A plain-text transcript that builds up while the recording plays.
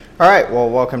All right, well,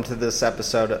 welcome to this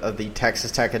episode of the Texas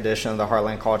Tech edition of the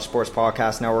Heartland College Sports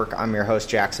Podcast Network. I'm your host,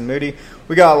 Jackson Moody.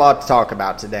 We got a lot to talk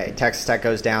about today. Texas Tech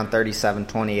goes down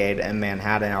 37-28 in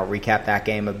Manhattan. I'll recap that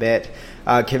game a bit,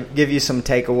 give you some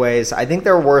takeaways. I think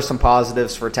there were some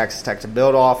positives for Texas Tech to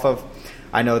build off of.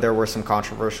 I know there were some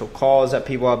controversial calls that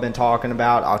people have been talking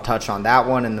about. I'll touch on that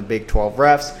one in the Big 12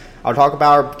 refs. I'll talk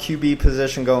about our QB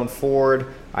position going forward.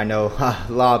 I know a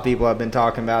lot of people have been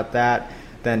talking about that.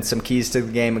 Then some keys to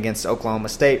the game against Oklahoma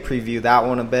State. Preview that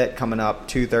one a bit, coming up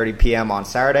 2:30 p.m. on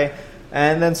Saturday.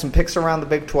 And then some picks around the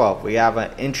Big 12. We have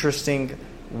an interesting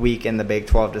week in the Big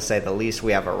 12, to say the least.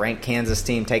 We have a ranked Kansas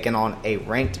team taking on a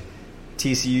ranked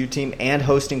TCU team and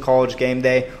hosting College Game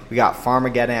Day. We got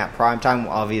Farmageddon at primetime.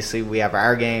 Obviously, we have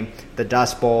our game, the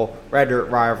Dust Bowl, Red Dirt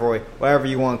Rivalry, whatever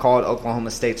you want to call it. Oklahoma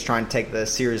State's trying to take the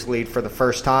series lead for the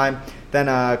first time. Then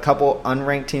a couple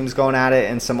unranked teams going at it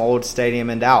in some old stadium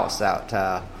in Dallas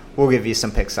that we'll give you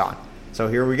some picks on. So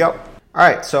here we go. All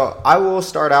right, so I will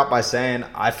start out by saying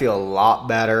I feel a lot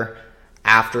better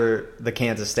after the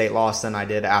Kansas State loss than I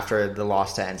did after the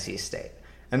loss to NC State.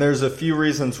 And there's a few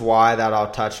reasons why that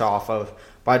I'll touch off of,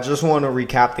 but I just want to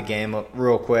recap the game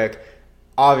real quick.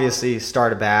 Obviously,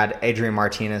 started bad. Adrian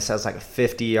Martinez has like a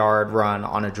 50-yard run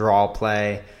on a draw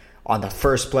play on the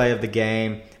first play of the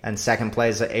game, and second play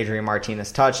is an Adrian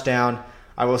Martinez touchdown.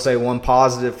 I will say one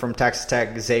positive from Texas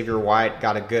Tech, Xavier White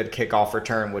got a good kickoff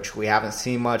return, which we haven't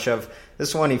seen much of.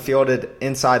 This one he fielded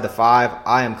inside the 5.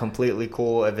 I am completely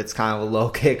cool if it's kind of a low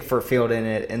kick for fielding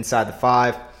it inside the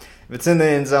 5. If it's in the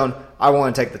end zone, I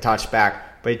want to take the touchback,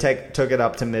 but he took it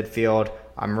up to midfield.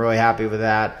 I'm really happy with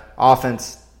that.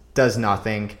 Offense does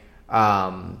nothing.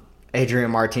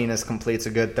 Adrian Martinez completes a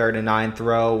good 3rd and 9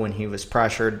 throw when he was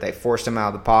pressured. They forced him out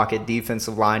of the pocket.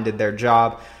 Defensive line did their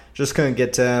job. Just couldn't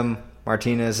get to him.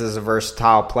 Martinez is a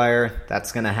versatile player.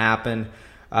 That's going to happen.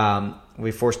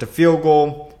 We forced a field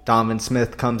goal. Donovan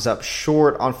Smith comes up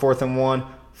short on 4th and 1.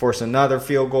 Force another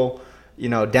field goal.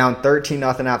 Down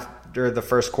 13-0 after the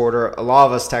first quarter. A lot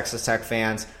of us Texas Tech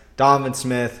fans, Donovan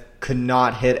Smith could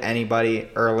not hit anybody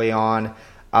early on.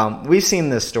 We've seen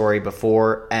this story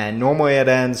before, and normally it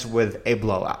ends with a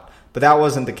blowout. But that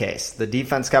wasn't the case. The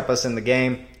defense kept us in the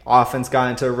game. Offense got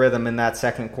into a rhythm in that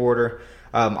second quarter.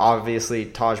 Obviously,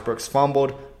 Taj Brooks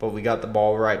fumbled, but we got the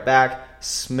ball right back.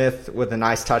 Smith with a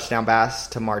nice touchdown pass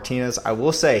to Martinez. I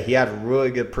will say he had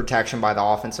really good protection by the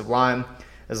offensive line.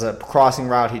 As a crossing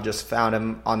route, he just found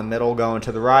him on the middle going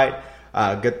to the right.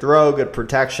 Good throw, good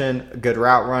protection, good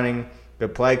route running,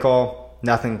 good play call.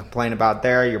 Nothing to complain about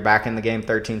there. You're back in the game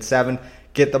 13-7.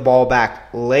 Get the ball back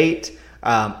late.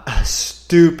 A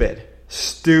stupid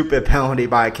penalty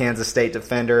by a Kansas State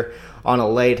defender on a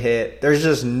late hit. There's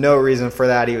just no reason for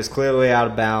that. He was clearly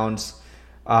out of bounds.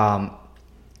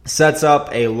 Sets up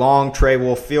a long Trey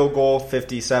Wolf field goal, not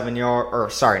 57.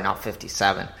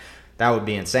 That would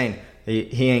be insane.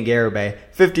 He ain't Garibay.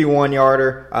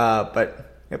 51-yarder,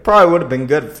 but it probably would have been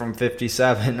good from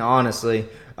 57, honestly.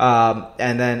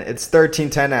 And then it's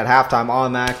 13-10 at halftime.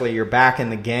 Automatically, you're back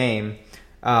in the game.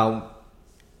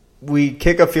 We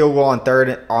kick a field goal on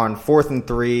 4th and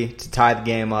 3 to tie the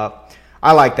game up.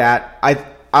 I like that.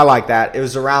 I like that. It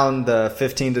was around the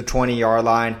 15 to 20-yard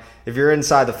line. If you're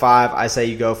inside the 5, I say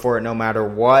you go for it no matter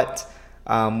what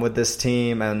with this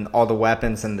team and all the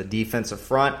weapons and the defensive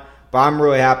front. But I'm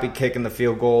really happy kicking the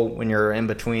field goal when you're in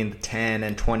between the 10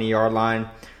 and 20-yard line.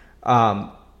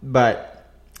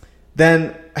 But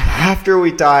then after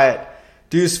we tie it,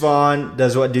 Deuce Vaughn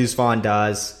does what Deuce Vaughn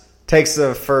does, takes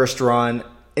the first run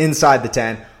inside the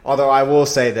 10. Although I will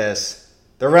say this,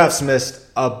 the refs missed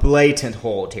a blatant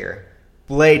hold here.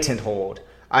 Blatant hold.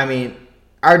 I mean,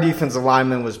 our defensive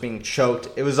lineman was being choked.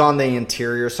 It was on the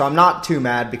interior, so I'm not too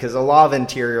mad because a lot of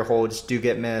interior holds do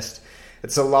get missed.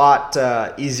 It's a lot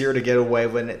easier to get away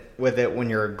with it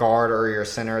when you're a guard or you're a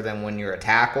center than when you're a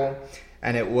tackle.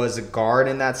 And it was a guard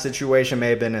in that situation. May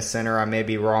have been a center. I may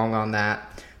be wrong on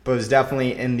that. But it was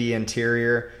definitely in the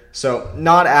interior. So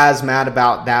not as mad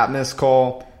about that missed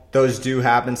call. Those do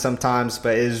happen sometimes.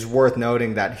 But it is worth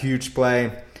noting that huge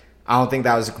play. I don't think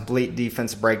that was a complete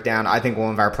defense breakdown. I think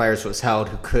one of our players was held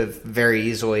who could very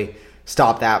easily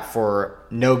stop that for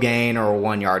no gain or a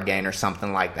 1-yard gain or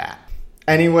something like that.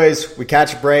 Anyways, we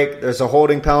catch a break. There's a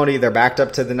holding penalty. They're backed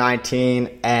up to the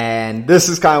 19. And this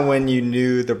is kind of when you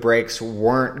knew the breaks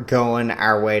weren't going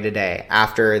our way today.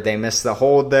 After they missed the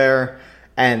hold there.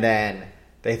 And then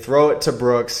they throw it to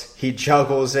Brooks. He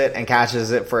juggles it and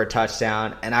catches it for a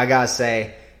touchdown. And I got to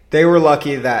say, they were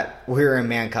lucky that we were in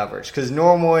man coverage. Because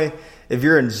normally, if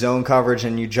you're in zone coverage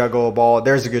and you juggle a ball,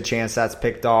 there's a good chance that's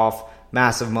picked off.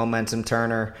 Massive momentum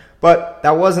turner. But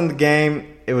that wasn't the game.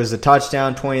 It was a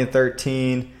touchdown,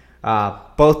 20-13.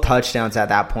 Both touchdowns at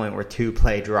that point were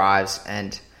 2-play drives,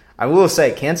 and I will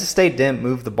say Kansas State didn't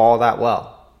move the ball that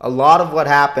well. A lot of what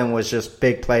happened was just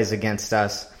big plays against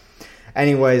us.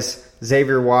 Anyways,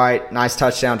 Xavier White, nice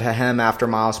touchdown to him after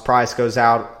Miles Price goes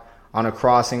out on a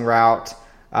crossing route.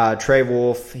 Trey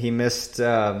Wolf, he missed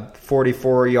a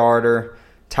 44-yarder,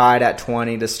 tied at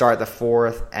 20 to start the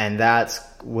fourth, and that's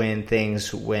when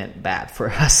things went bad for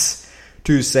us,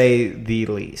 to say the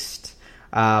least.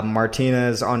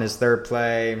 Martinez on his third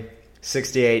play,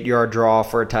 68-yard draw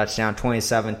for a touchdown,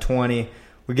 27-20.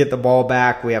 We get the ball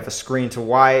back. We have a screen to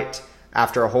White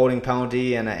after a holding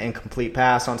penalty and an incomplete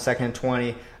pass on 2nd and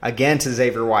 20, again to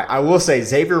Xavier White. I will say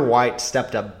Xavier White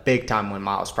stepped up big time when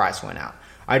Miles Price went out.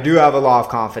 I do have a lot of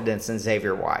confidence in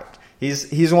Xavier White.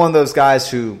 He's one of those guys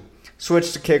who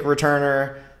switched to kick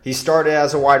returner. He started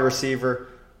as a wide receiver,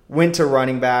 went to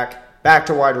running back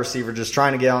to wide receiver, just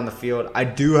trying to get on the field. I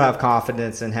do have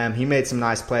confidence in him. He made some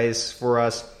nice plays for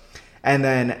us. And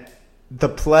then the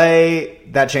play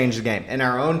that changed the game. In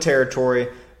our own territory,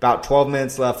 about 12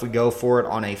 minutes left, we go for it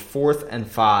on a 4th and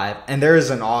 5, and there is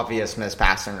an obvious missed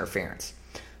pass interference.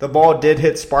 The ball did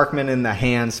hit Sparkman in the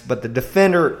hands, but the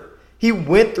defender, he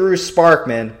went through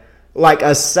Sparkman like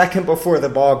a second before the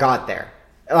ball got there.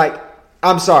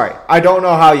 I'm sorry. I don't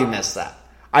know how you missed that.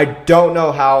 I don't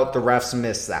know how the refs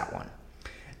missed that one.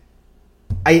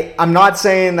 I'm not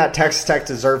saying that Texas Tech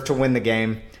deserved to win the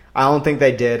game. I don't think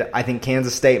they did. I think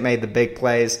Kansas State made the big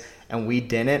plays, and we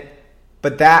didn't.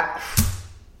 But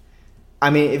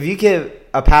if you get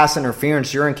a pass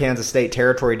interference, you're in Kansas State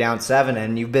territory down 7,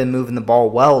 and you've been moving the ball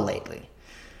well lately.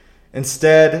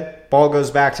 Instead, ball goes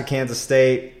back to Kansas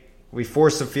State. We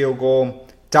force a field goal.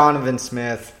 Donovan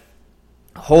Smith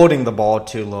holding the ball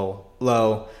too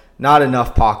low. Not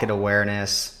enough pocket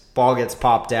awareness. Ball gets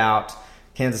popped out.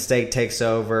 Kansas State takes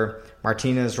over.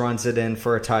 Martinez runs it in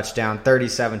for a touchdown,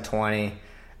 37-20,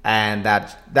 and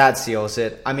that seals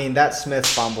it. That Smith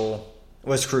fumble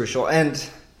was crucial. And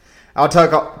I'll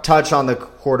touch on the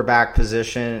quarterback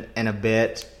position in a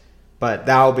bit, but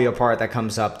that will be a part that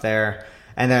comes up there.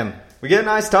 And then we get a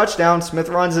nice touchdown. Smith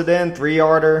runs it in,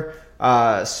 3-yarder.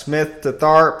 Smith to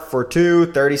Tharp for 2,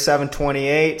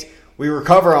 37-28. We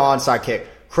recover an onside kick.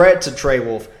 Credit to Trey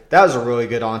Wolf. That was a really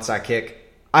good onside kick.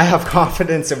 I have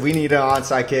confidence if we need an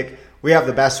onside kick, we have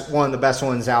one of the best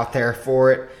ones out there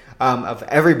for it. Of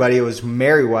everybody, it was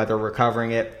Merriweather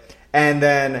recovering it. And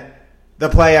then the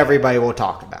play everybody will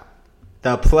talk about.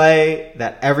 The play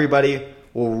that everybody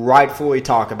will rightfully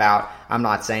talk about. I'm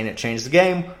not saying it changed the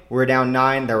game. We were down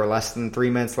 9. There were less than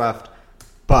 3 minutes left.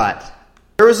 But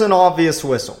there was an obvious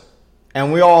whistle.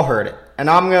 And we all heard it. And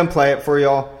I'm going to play it for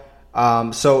y'all.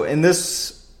 So in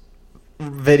this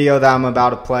video that I'm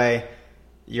about to play,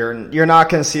 you're not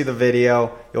going to see the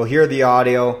video. You'll hear the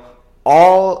audio.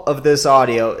 All of this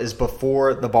audio is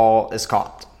before the ball is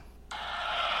caught.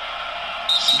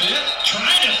 Smith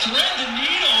trying to thread the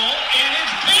needle, and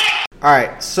it's picked. All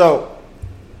right, so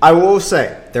I will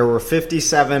say there were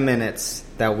 57 minutes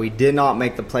that we did not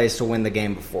make the plays to win the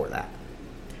game before that.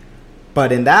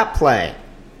 But in that play,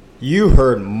 you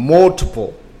heard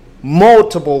multiple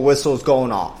whistles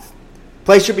going off.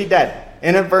 Play should be dead.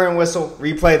 Inadvertent whistle,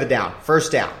 replay the down,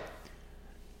 first down.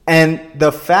 And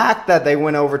the fact that they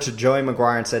went over to Joey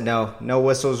McGuire and said no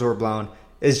whistles were blown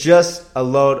is just a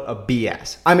load of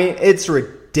BS. It's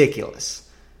ridiculous.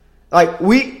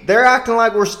 They're acting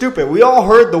like we're stupid. We all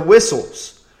heard the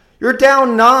whistles. You're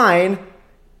down 9.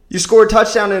 You score a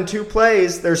touchdown in 2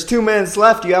 plays. There's 2 minutes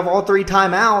left. You have all 3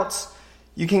 timeouts.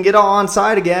 You can get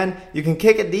onside again. You can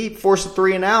kick it deep, force a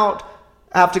 3 and out,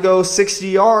 have to go 60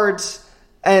 yards,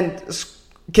 and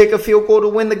kick a field goal to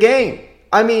win the game.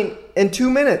 In 2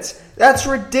 minutes. That's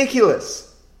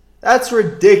ridiculous.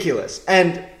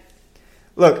 And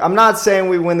look, I'm not saying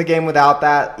we win the game without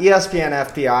that. ESPN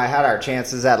FPI had our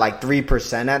chances at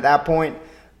 3% at that point.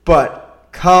 But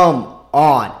come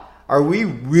on. Are we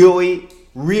really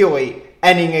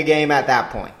ending a game at that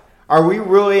point? Are we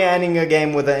really ending a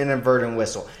game with an inadvertent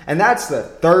whistle? And that's the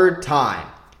 3rd time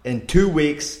in 2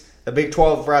 weeks the Big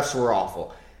 12 refs were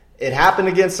awful. It happened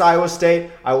against Iowa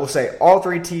State. I will say all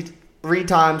 3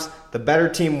 times the better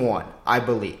team won, I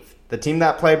believe. The team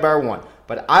that played better won.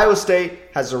 But Iowa State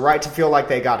has the right to feel like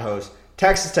they got hosed.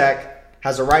 Texas Tech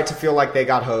has a right to feel like they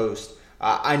got hosed.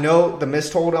 I know the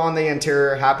missed hold on the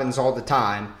interior happens all the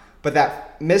time, but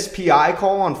that missed PI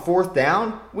call on 4th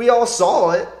down, we all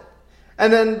saw it.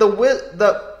 And then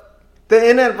the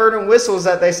inadvertent whistles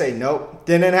that they say, nope,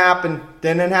 didn't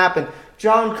happen.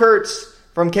 John Kurtz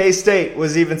from K-State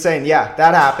was even saying, yeah,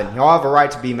 that happened. Y'all have a right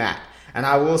to be mad. And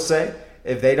I will say,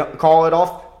 if they don't call it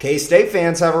off, K-State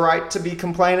fans have a right to be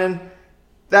complaining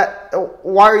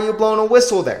why are you blowing a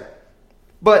whistle there?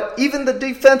 But even the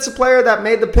defensive player that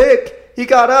made the pick, he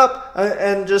got up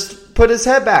and just put his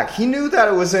head back. He knew that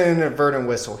it was an inadvertent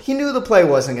whistle. He knew the play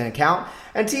wasn't going to count.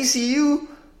 And TCU,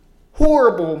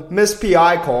 horrible missed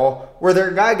PI call where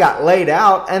their guy got laid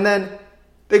out, and then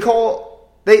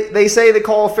they say they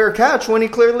call a fair catch when he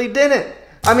clearly didn't.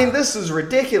 I mean, this is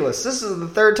ridiculous. This is the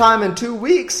third time in 2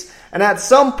 weeks, and at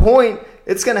some point,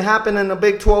 it's going to happen in a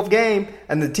Big 12 game,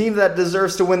 and the team that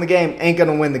deserves to win the game ain't going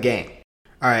to win the game.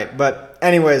 All right, but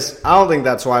anyways, I don't think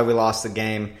that's why we lost the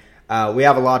game. We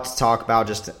have a lot to talk about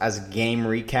just as a game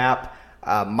recap.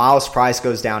 Miles Price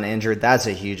goes down injured. That's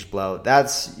a huge blow.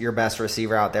 That's your best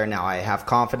receiver out there. Now, I have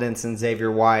confidence in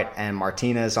Xavier White and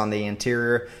Martinez on the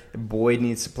interior. Boyd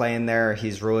needs to play in there.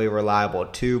 He's really reliable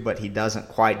too, but he doesn't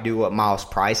quite do what Miles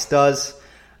Price does.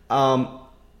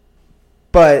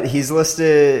 But he's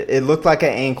listed, it looked like an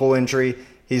ankle injury.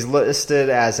 He's listed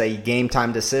as a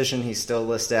game-time decision. He's still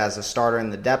listed as a starter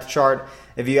in the depth chart.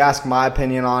 If you ask my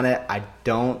opinion on it, I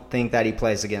don't think that he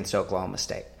plays against Oklahoma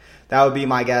State. That would be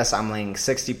my guess. I'm laying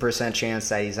 60% chance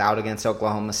that he's out against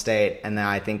Oklahoma State, and then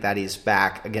I think that he's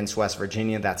back against West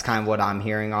Virginia. That's kind of what I'm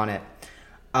hearing on it.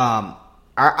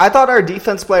 I thought our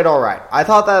defense played all right. I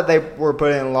thought that they were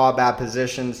put in a lot of bad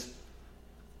positions,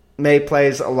 made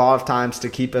plays a lot of times to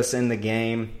keep us in the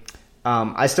game.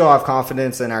 I still have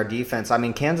confidence in our defense. I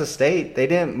mean, Kansas State, they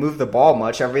didn't move the ball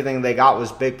much. Everything they got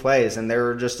was big plays, and they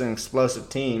were just an explosive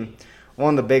team.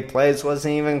 One of the big plays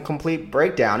wasn't even a complete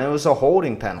breakdown. It was a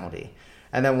holding penalty.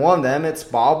 And then one of them, it's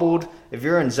bobbled. If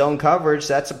you're in zone coverage,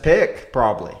 that's a pick,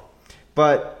 probably.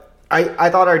 But I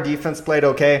thought our defense played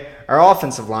okay. Our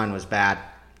offensive line was bad.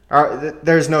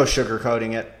 There's no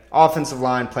sugarcoating it. Offensive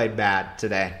line played bad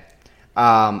today.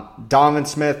 Donovan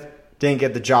Smith didn't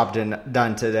get the job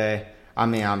done today. I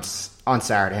mean, on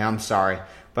Saturday. I'm sorry.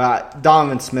 But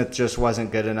Donovan Smith just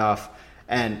wasn't good enough.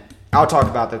 And I'll talk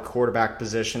about the quarterback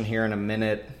position here in a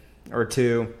minute or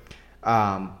two.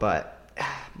 But,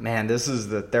 man, this is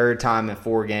the third time in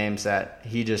 4 games that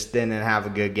he just didn't have a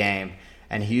good game.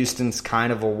 And Houston's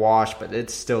kind of a wash, but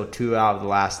it's still 2 out of the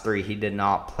last 3. He did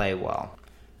not play well.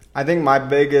 I think my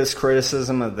biggest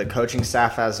criticism of the coaching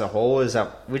staff as a whole is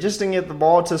that we just didn't get the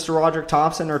ball to SaRodorick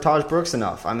Thompson or Taj Brooks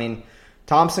enough. I mean,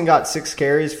 Thompson got 6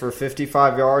 carries for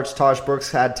 55 yards. Taj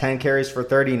Brooks had 10 carries for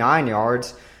 39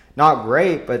 yards. Not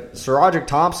great, but SaRodorick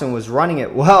Thompson was running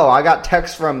it well. I got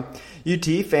texts from UT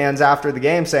fans after the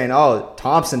game saying, oh,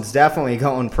 Thompson's definitely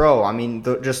going pro. I mean,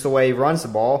 just the way he runs the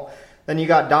ball. Then you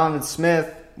got Donovan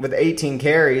Smith with 18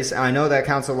 carries. And I know that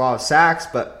counts a lot of sacks,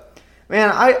 but,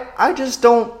 man, I just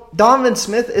don't. Donovan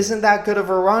Smith isn't that good of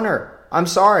a runner. I'm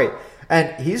sorry.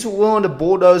 And he's willing to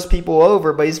bulldoze people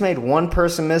over, but he's made one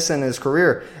person miss in his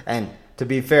career. And to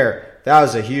be fair, that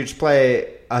was a huge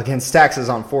play against Texas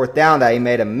on 4th down that he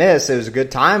made a miss. It was a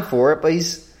good time for it, but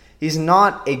he's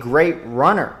not a great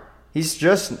runner. He's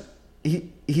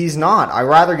not. I'd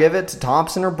rather give it to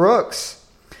Thompson or Brooks.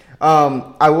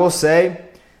 I will say,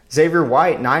 Xavier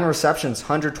White, 9 receptions,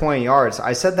 120 yards.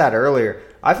 I said that earlier.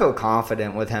 I feel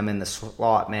confident with him in the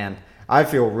slot, man. I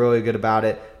feel really good about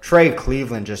it. Trey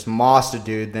Cleveland just mossed a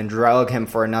dude, then drug him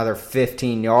for another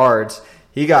 15 yards.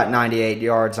 He got 98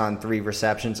 yards on 3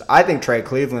 receptions. I think Trey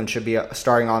Cleveland should be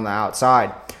starting on the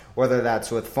outside. Whether that's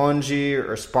with Fungi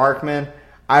or Sparkman,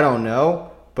 I don't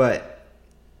know. But,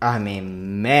 I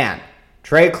mean, man,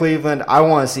 Trey Cleveland, I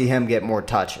want to see him get more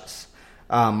touches.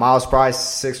 Miles Price,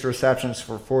 6 receptions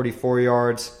for 44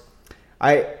 yards.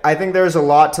 I think there's a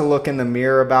lot to look in the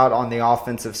mirror about on the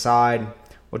offensive side.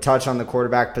 We'll touch on the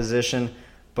quarterback position.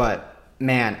 But,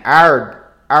 man,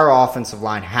 our offensive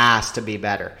line has to be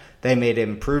better. They made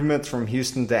improvements from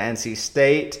Houston to NC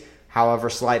State, however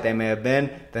slight they may have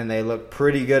been. Then they looked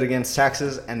pretty good against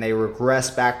Texas, and they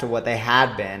regressed back to what they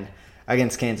had been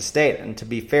against Kansas State. And to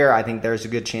be fair, I think there's a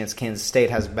good chance Kansas State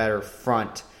has a better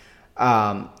front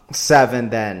 7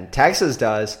 than Texas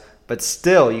does. But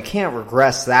still, you can't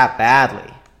regress that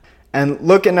badly. And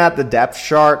looking at the depth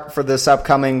chart for this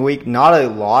upcoming week, not a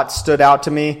lot stood out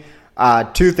to me.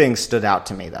 2 things stood out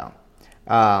to me, though.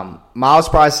 Miles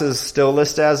Price is still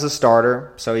listed as a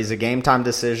starter, so he's a game-time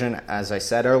decision. As I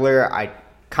said earlier, I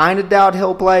kind of doubt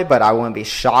he'll play, but I wouldn't be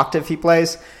shocked if he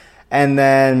plays. And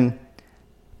then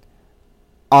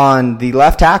on the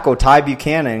left tackle, Ty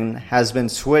Buchanan has been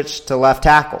switched to left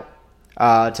tackle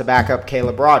to back up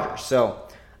Caleb Rogers. So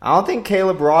I don't think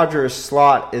Caleb Rogers'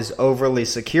 slot is overly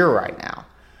secure right now,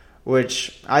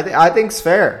 which I think is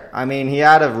fair. I mean, he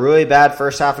had a really bad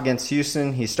first half against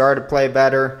Houston. He started to play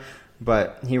better,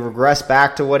 but he regressed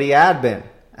back to what he had been.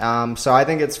 So I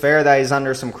think it's fair that he's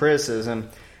under some criticism.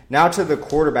 Now to the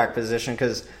quarterback position,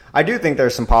 because I do think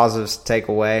there's some positives to take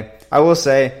away. I will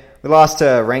say we lost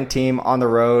to a ranked team on the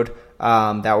road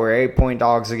that were 8-point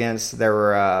dogs against. There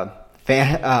were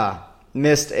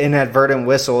missed inadvertent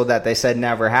whistle that they said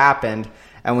never happened,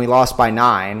 and we lost by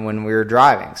 9 when we were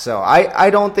driving. So I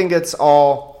don't think it's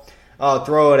all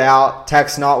throw it out.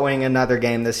 Tech's not winning another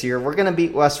game this year. We're going to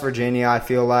beat West Virginia, I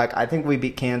feel like. I think we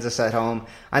beat Kansas at home.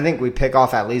 I think we pick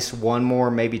off at least one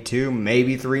more, maybe 2,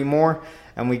 maybe 3 more,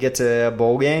 and we get to a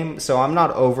bowl game. So I'm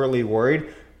not overly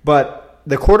worried. But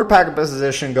the quarterback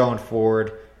position going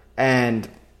forward, and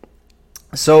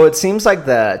so it seems like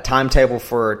the timetable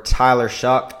for Tyler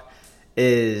Shuck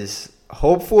is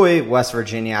hopefully West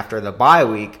Virginia after the bye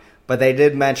week, but they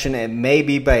did mention it may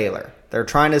be Baylor. They're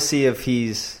trying to see if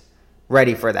he's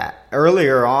ready for that.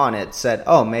 Earlier on, it said,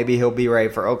 maybe he'll be ready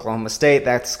for Oklahoma State.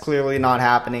 That's clearly not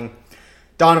happening.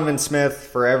 Donovan Smith,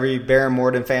 for every Baron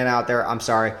Morton fan out there, I'm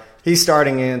sorry, he's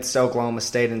starting against Oklahoma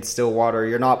State in Stillwater.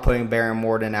 You're not putting Baron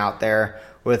Morton out there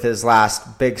with his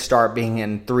last big start being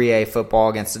in 3A football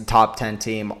against a top 10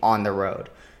 team on the road.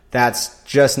 That's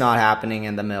just not happening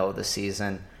in the middle of the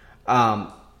season.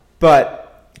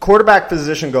 But quarterback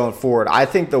position going forward, I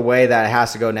think the way that it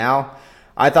has to go now,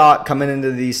 I thought coming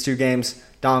into these 2 games,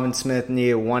 Donovan Smith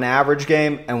needed 1 average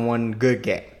game and 1 good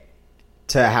game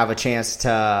to have a chance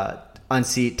to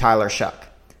unseat Tyler Shuck.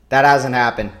 That hasn't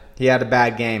happened. He had a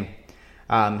bad game.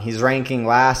 He's ranking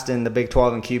last in the Big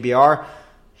 12 in QBR.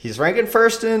 He's ranking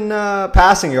first in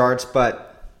passing yards,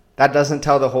 but that doesn't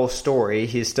tell the whole story.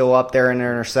 He's still up there in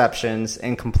interceptions,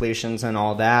 incompletions, and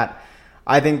all that.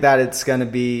 I think that it's going to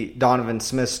be Donovan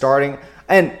Smith starting.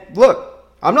 And look,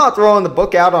 I'm not throwing the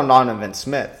book out on Donovan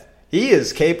Smith. He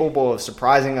is capable of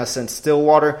surprising us in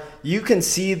Stillwater. You can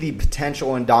see the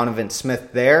potential in Donovan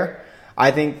Smith there. I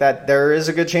think that there is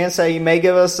a good chance that he may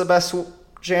give us the best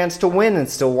chance to win in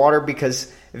Stillwater,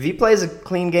 because if he plays a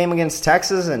clean game against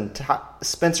Texas and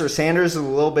Spencer Sanders is a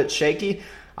little bit shaky,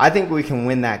 I think we can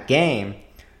win that game.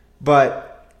 But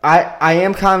I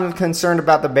am kind of concerned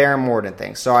about the Baron Morton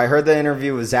thing. So I heard the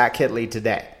interview with Zach Kitley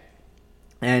today.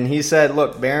 And he said,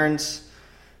 look, Baron's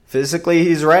physically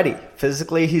he's ready.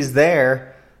 Physically he's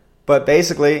there. But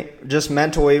basically, just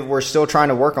mentally, we're still trying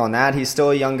to work on that. He's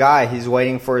still a young guy. He's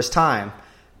waiting for his time.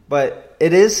 But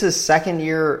it is his second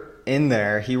year in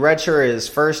there. He redshirted his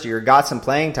first year, got some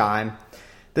playing time.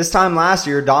 This time last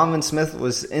year, Donovan Smith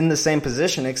was in the same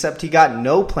position, except he got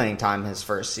no playing time his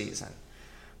first season.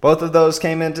 Both those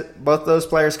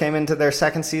players came into their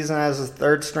second season as a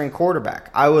third-string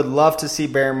quarterback. I would love to see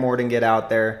Baron Morton get out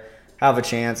there, have a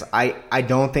chance. I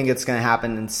don't think it's going to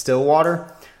happen in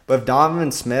Stillwater. But if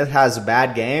Donovan Smith has a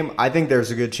bad game, I think there's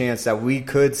a good chance that we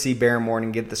could see Baron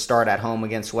Morton get the start at home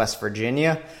against West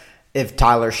Virginia if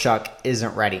Tyler Shuck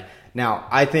isn't ready. Now,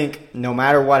 I think no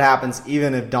matter what happens,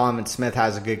 even if Donovan Smith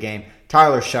has a good game,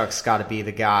 Tyler Shuck's got to be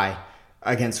the guy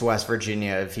against West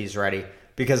Virginia if he's ready.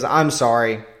 Because I'm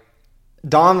sorry,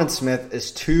 Donovan Smith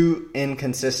is too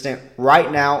inconsistent right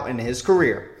now in his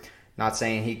career. Not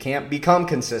saying he can't become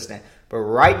consistent, but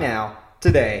right now,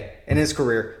 today, in his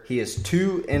career, he is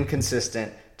too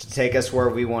inconsistent to take us where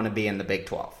we want to be in the Big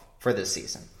 12 for this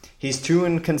season. He's too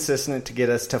inconsistent to get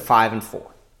us to 5-4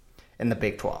 in the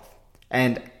Big 12.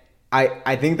 And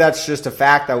I think that's just a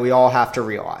fact that we all have to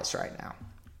realize right now.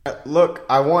 Look,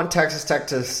 I want Texas Tech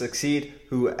to succeed.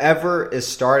 Whoever is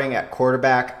starting at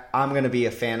quarterback, I'm going to be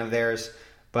a fan of theirs.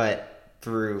 But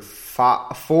through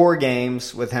 4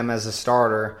 games with him as a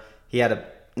starter, he had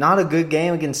not a good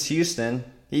game against Houston.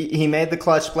 He made the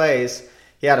clutch plays.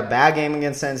 He had a bad game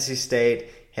against NC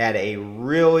State. He had a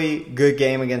really good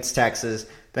game against Texas.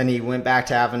 Then he went back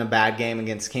to having a bad game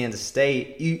against Kansas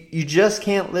State. You just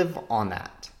can't live on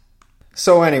that.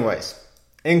 So anyways,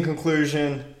 in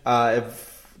conclusion,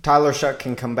 if Tyler Shuck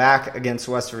can come back against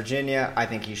West Virginia, I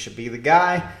think he should be the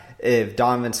guy. If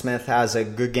Donovan Smith has a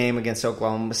good game against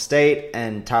Oklahoma State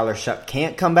and Tyler Shuck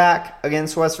can't come back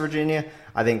against West Virginia,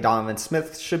 I think Donovan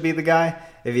Smith should be the guy.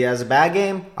 If he has a bad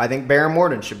game, I think Baron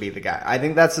Morton should be the guy. I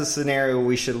think that's a scenario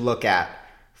we should look at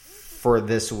for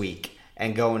this week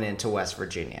and going into West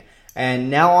Virginia. And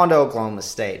now on to Oklahoma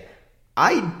State.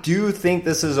 I do think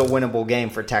this is a winnable game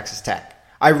for Texas Tech.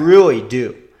 I really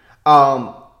do.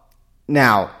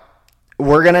 Now,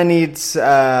 we're going to need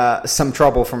some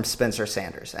trouble from Spencer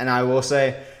Sanders. And I will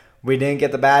say, we didn't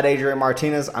get the bad Adrian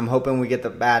Martinez. I'm hoping we get the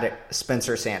bad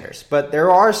Spencer Sanders. But there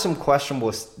are some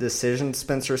questionable decisions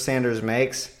Spencer Sanders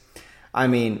makes. I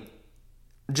mean,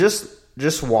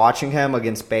 just watching him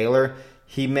against Baylor,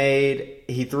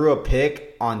 he threw a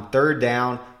pick on 3rd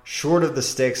down, short of the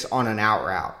sticks on an out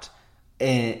route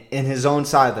in his own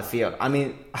side of the field. I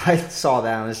mean, I saw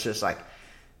that and it's just like,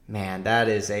 man, that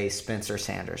is a Spencer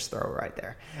Sanders throw right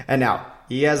there. And now,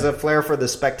 he has a flair for the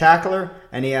spectacular,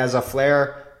 and he has a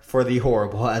flair for the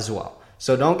horrible as well.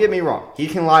 So don't get me wrong. He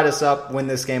can light us up, win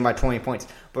this game by 20 points.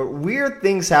 But weird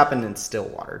things happen in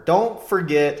Stillwater. Don't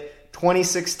forget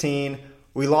 2016,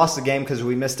 we lost the game because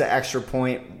we missed an extra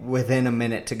point within a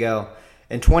minute to go.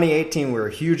 In 2018, we were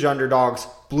huge underdogs,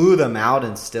 blew them out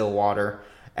in Stillwater.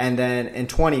 And then in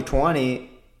 2020,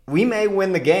 we may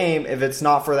win the game if it's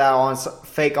not for that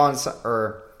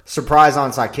surprise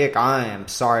onside kick. I am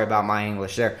sorry about my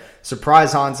English there.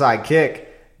 Surprise onside kick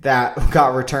that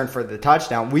got returned for the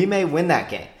touchdown. We may win that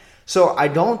game. So I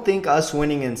don't think us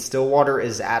winning in Stillwater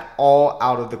is at all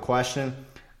out of the question.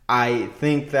 I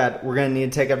think that we're going to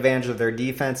need to take advantage of their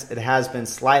defense. It has been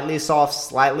slightly soft,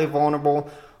 slightly vulnerable.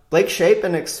 Blake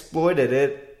Shapen exploited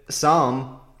it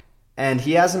some, and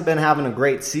he hasn't been having a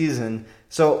great season.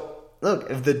 So, look,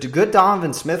 if the good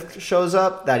Donovan Smith shows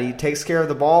up, that he takes care of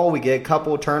the ball, we get a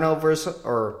couple of turnovers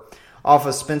or off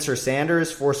of Spencer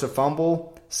Sanders, force a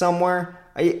fumble somewhere.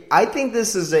 I think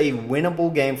this is a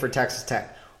winnable game for Texas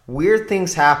Tech. Weird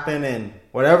things happen in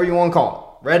whatever you want to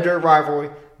call it. Red Dirt Rivalry,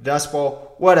 Dust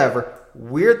Bowl, whatever.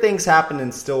 Weird things happen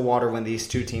in Stillwater when these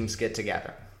two teams get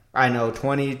together. I know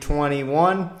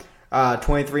 2021,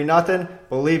 23-0.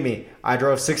 Believe me, I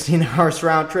drove 16 hours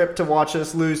round trip to watch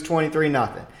us lose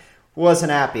 23-0.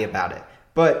 Wasn't happy about it.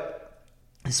 But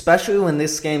especially when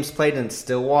this game's played in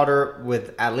Stillwater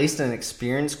with at least an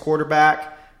experienced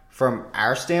quarterback from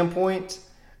our standpoint,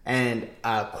 and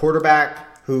a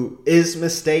quarterback who is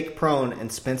mistake prone in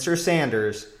Spencer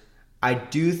Sanders, I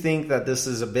do think that this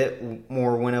is a bit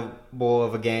more winnable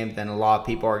of a game than a lot of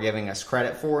people are giving us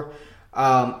credit for.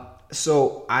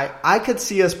 So I could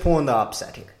see us pulling the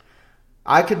upset here.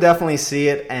 I could definitely see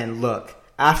it. And look,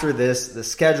 after this, the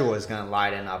schedule is going to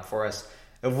lighten up for us.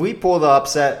 If we pull the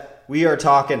upset, we are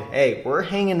talking, hey, we're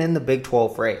hanging in the Big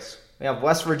 12 race. We have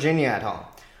West Virginia at home.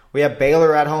 We have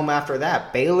Baylor at home after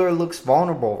that. Baylor looks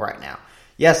vulnerable right now.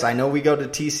 Yes, I know we go to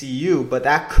TCU, but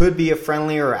that could be a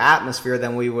friendlier atmosphere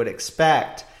than we would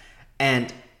expect.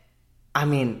 And, I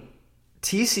mean,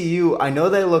 TCU, I know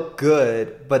they look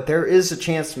good, but there is a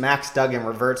chance Max Duggan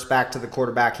reverts back to the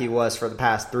quarterback he was for the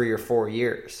past 3 or 4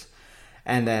 years.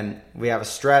 And then we have a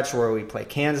stretch where we play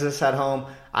Kansas at home,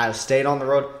 Iowa State on the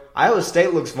road. Iowa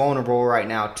State looks vulnerable right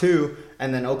now, too.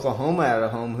 And then Oklahoma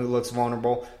at home, who looks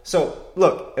vulnerable. So,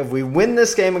 look, if we win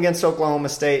this game against Oklahoma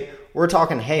State, we're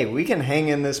talking, hey, we can hang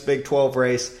in this Big 12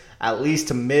 race at least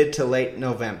to mid to late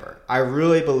November. I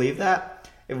really believe that.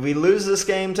 If we lose this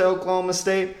game to Oklahoma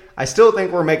State, I still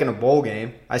think we're making a bowl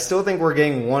game. I still think we're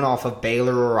getting one off of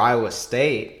Baylor or Iowa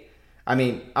State. I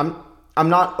mean, I'm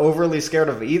not overly scared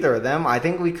of either of them. I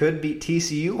think we could beat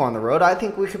TCU on the road. I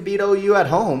think we could beat OU at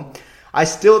home. I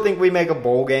still think we make a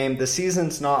bowl game. The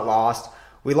season's not lost.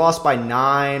 We lost by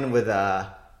 9 with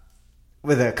a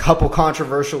couple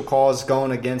controversial calls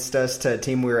going against us to a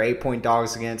team we were 8-point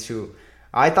dogs against, who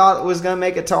I thought was going to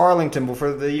make it to Arlington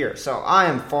before the year. So I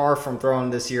am far from throwing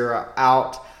this year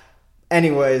out.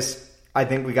 Anyways, I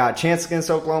think we got a chance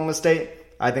against Oklahoma State.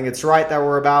 I think it's right that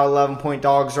we're about 11-point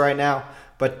dogs right now.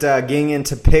 But getting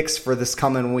into picks for this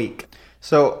coming week.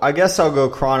 So I guess I'll go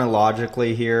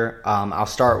chronologically here. I'll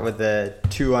start with the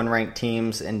 2 unranked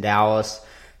teams in Dallas.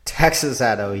 Texas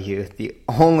at OU, the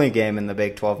only game in the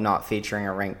Big 12 not featuring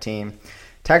a ranked team.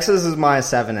 Texas is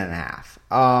minus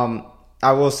 7.5.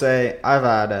 I will say I've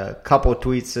had a couple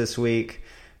tweets this week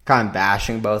kind of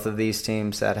bashing both of these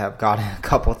teams that have gotten a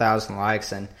couple thousand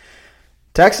likes. And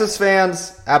Texas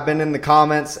fans have been in the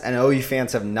comments and OU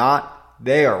fans have not.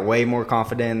 They are way more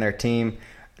confident in their team.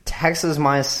 Texas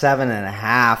minus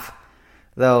 7.5,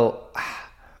 though.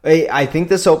 I think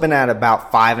this opened at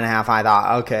about 5.5. I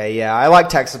thought, okay, yeah, I like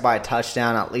Texas by a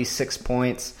touchdown, at least 6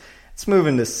 points. It's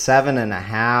moving to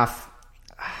 7.5.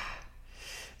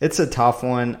 It's a tough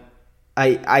one.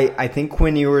 I think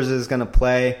Quinn Ewers is going to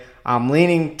play. I'm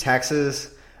leaning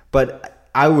Texas, but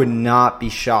I would not be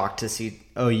shocked to see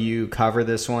OU cover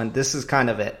this one. This is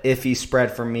kind of an iffy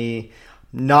spread for me.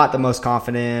 Not the most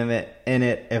confident in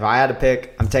it. If I had to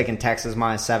pick, I'm taking Texas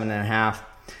minus 7.5.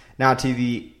 Now to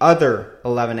the other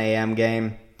 11 a.m.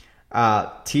 game,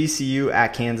 TCU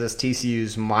at Kansas.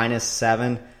 TCU's minus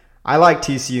 7. I like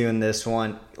TCU in this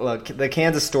one. Look, the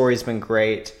Kansas story's been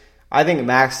great. I think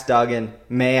Max Duggan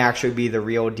may actually be the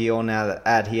real deal now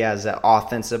that he has an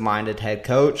offensive-minded head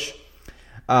coach.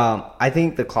 I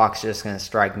think the clock's just going to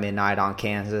strike midnight on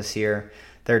Kansas here.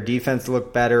 Their defense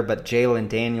looked better, but Jalen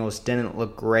Daniels didn't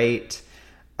look great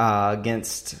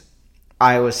against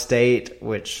Iowa State,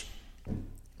 which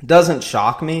doesn't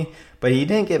shock me. but he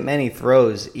didn't get many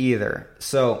throws either.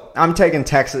 So I'm taking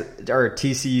Texas or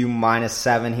TCU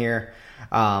 -7 here.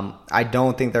 I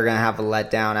don't think they're going to have a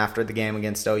letdown after the game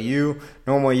against OU.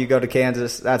 Normally you go to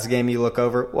Kansas, that's a game you look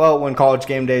over. Well, when College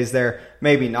Game Day is there,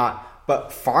 maybe not.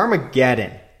 But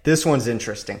Farmageddon, this one's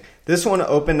interesting. This one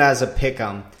opened as a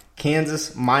pick'em,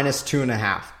 Kansas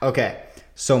 -2.5. Okay,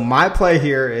 so my play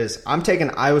here is I'm taking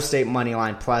Iowa State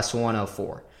moneyline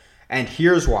 +104. And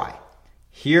here's why.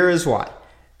 Here is why.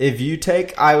 If you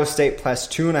take Iowa State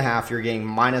 +2.5, you're getting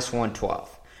 -112.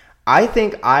 I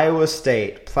think Iowa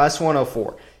State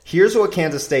 +104. Here's what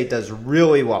Kansas State does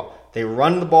really well. They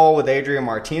run the ball with Adrian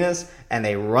Martinez, and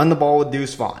they run the ball with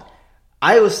Deuce Vaughn.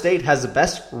 Iowa State has the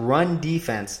best run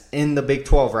defense in the Big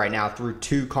 12 right now through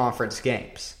 2 conference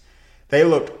games. They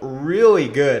looked really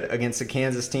good against a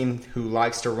Kansas team who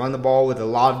likes to run the ball with a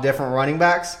lot of different running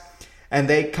backs, and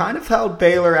they kind of held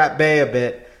Baylor at bay a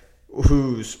bit,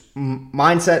 whose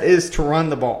mindset is to run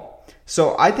the ball.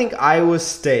 So I think Iowa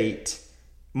State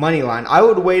money line, I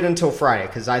would wait until Friday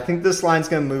because I think this line's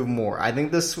going to move more. I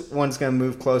think this one's going to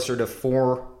move closer to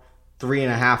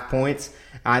 3.5 points.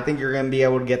 And I think you're going to be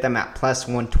able to get them at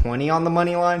 +120 on the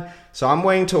money line. So I'm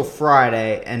waiting till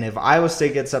Friday, and if Iowa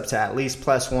State gets up to at least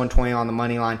 +120 on the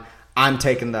money line, I'm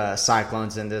taking the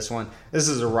Cyclones in this one. This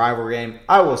is a rivalry game.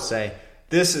 I will say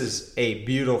this is a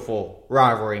beautiful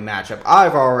rivalry matchup.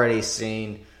 I've already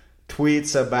seen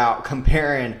tweets about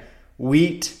comparing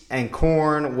wheat and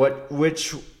corn,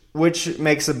 which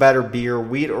makes a better beer,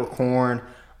 wheat or corn.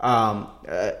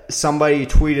 Somebody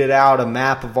tweeted out a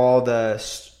map of all the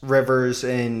rivers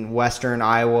in western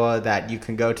Iowa that you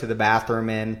can go to the bathroom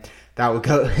in that would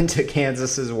go into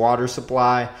Kansas's water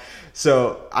supply.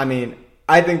 So, I mean,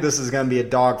 I think this is going to be a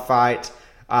dogfight.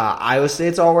 Iowa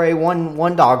State's already won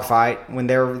one dogfight when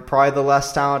they were probably the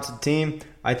less talented team.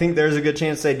 I think there's a good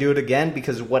chance they do it again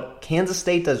because what Kansas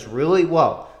State does really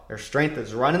well, their strength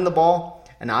is running the ball,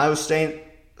 and Iowa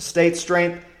State's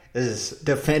strength is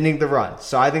defending the run.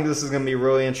 So I think this is going to be a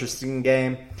really interesting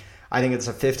game. I think it's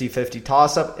a 50-50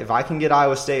 toss-up. If I can get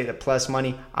Iowa State at plus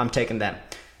money, I'm taking them.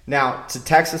 Now, to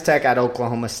Texas Tech at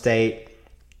Oklahoma State,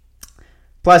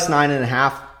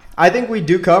 +9.5. I think we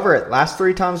do cover it. Last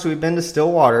 3 times we've been to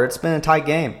Stillwater, it's been a tight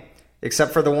game,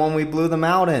 except for the one we blew them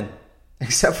out in.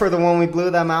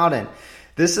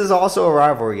 This is also a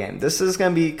rivalry game. This is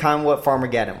going to be kind of what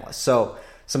Farmageddon was. So,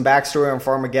 some backstory on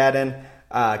Farmageddon.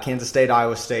 Kansas State,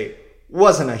 Iowa State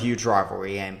wasn't a huge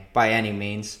rivalry game by any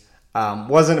means.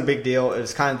 Wasn't a big deal. It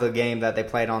was kind of the game that they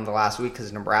played on the last week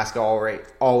because Nebraska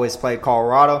always played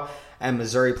Colorado and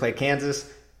Missouri played Kansas.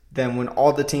 Then when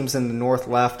all the teams in the North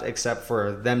left except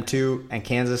for them two and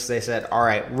Kansas, they said, all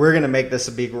right, we're going to make this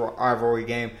a big rivalry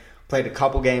game. Played a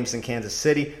couple games in Kansas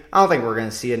City. I don't think we're going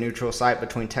to see a neutral site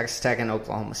between Texas Tech and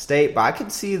Oklahoma State, but I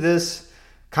could see this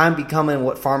kind of becoming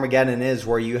what Farmageddon is,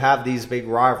 where you have these big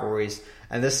rivalries.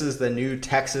 And this is the new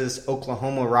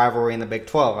Texas-Oklahoma rivalry in the Big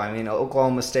 12. I mean,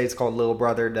 Oklahoma State's called little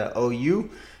brother to OU.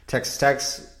 Texas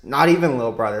Tech's not even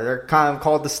little brother. They're kind of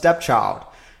called the stepchild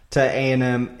to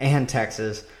A&M and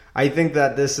Texas. I think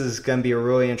that this is going to be a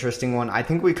really interesting one. I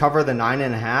think we cover the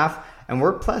 9.5, and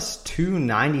we're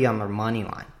 +290 on the money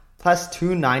line.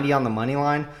 +290 on the money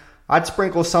line. I'd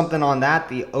sprinkle something on that.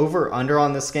 The over-under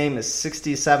on this game is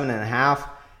 67.5.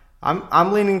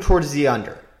 I'm leaning towards the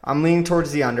under.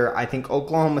 I think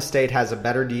Oklahoma State has a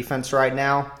better defense right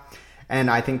now, and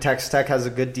I think Texas Tech has a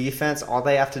good defense. All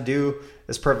they have to do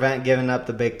is prevent giving up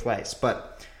the big plays.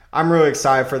 But I'm really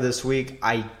excited for this week.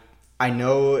 I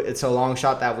know it's a long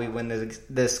shot that we win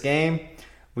this game.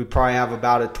 We probably have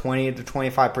about a 20 to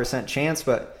 25% chance,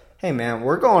 but hey, man,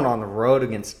 we're going on the road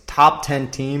against top 10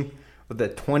 team with a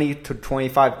 20 to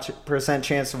 25%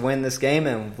 chance to win this game,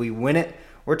 and if we win it,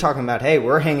 we're talking about, hey,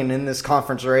 we're hanging in this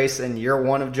conference race in year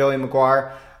 1 of Joey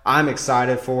McGuire. I'm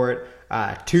excited for it.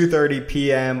 2:30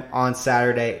 p.m. on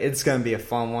Saturday. It's going to be a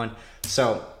fun one.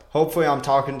 So hopefully I'm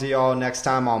talking to y'all next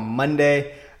time on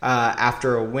Monday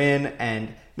after a win. And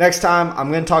next time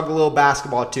I'm going to talk a little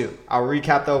basketball too. I'll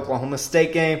recap the Oklahoma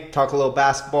State game, talk a little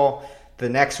basketball. The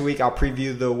next week I'll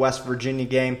preview the West Virginia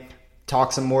game,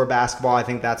 talk some more basketball. I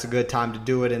think that's a good time to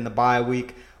do it in the bye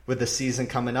week with the season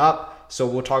coming up. So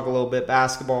we'll talk a little bit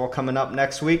basketball coming up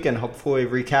next week and hopefully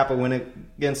recap a win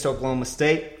against Oklahoma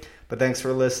State. But thanks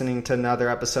for listening to another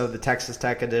episode of the Texas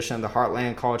Tech edition of the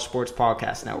Heartland College Sports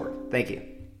Podcast Network. Thank you.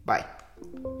 Bye.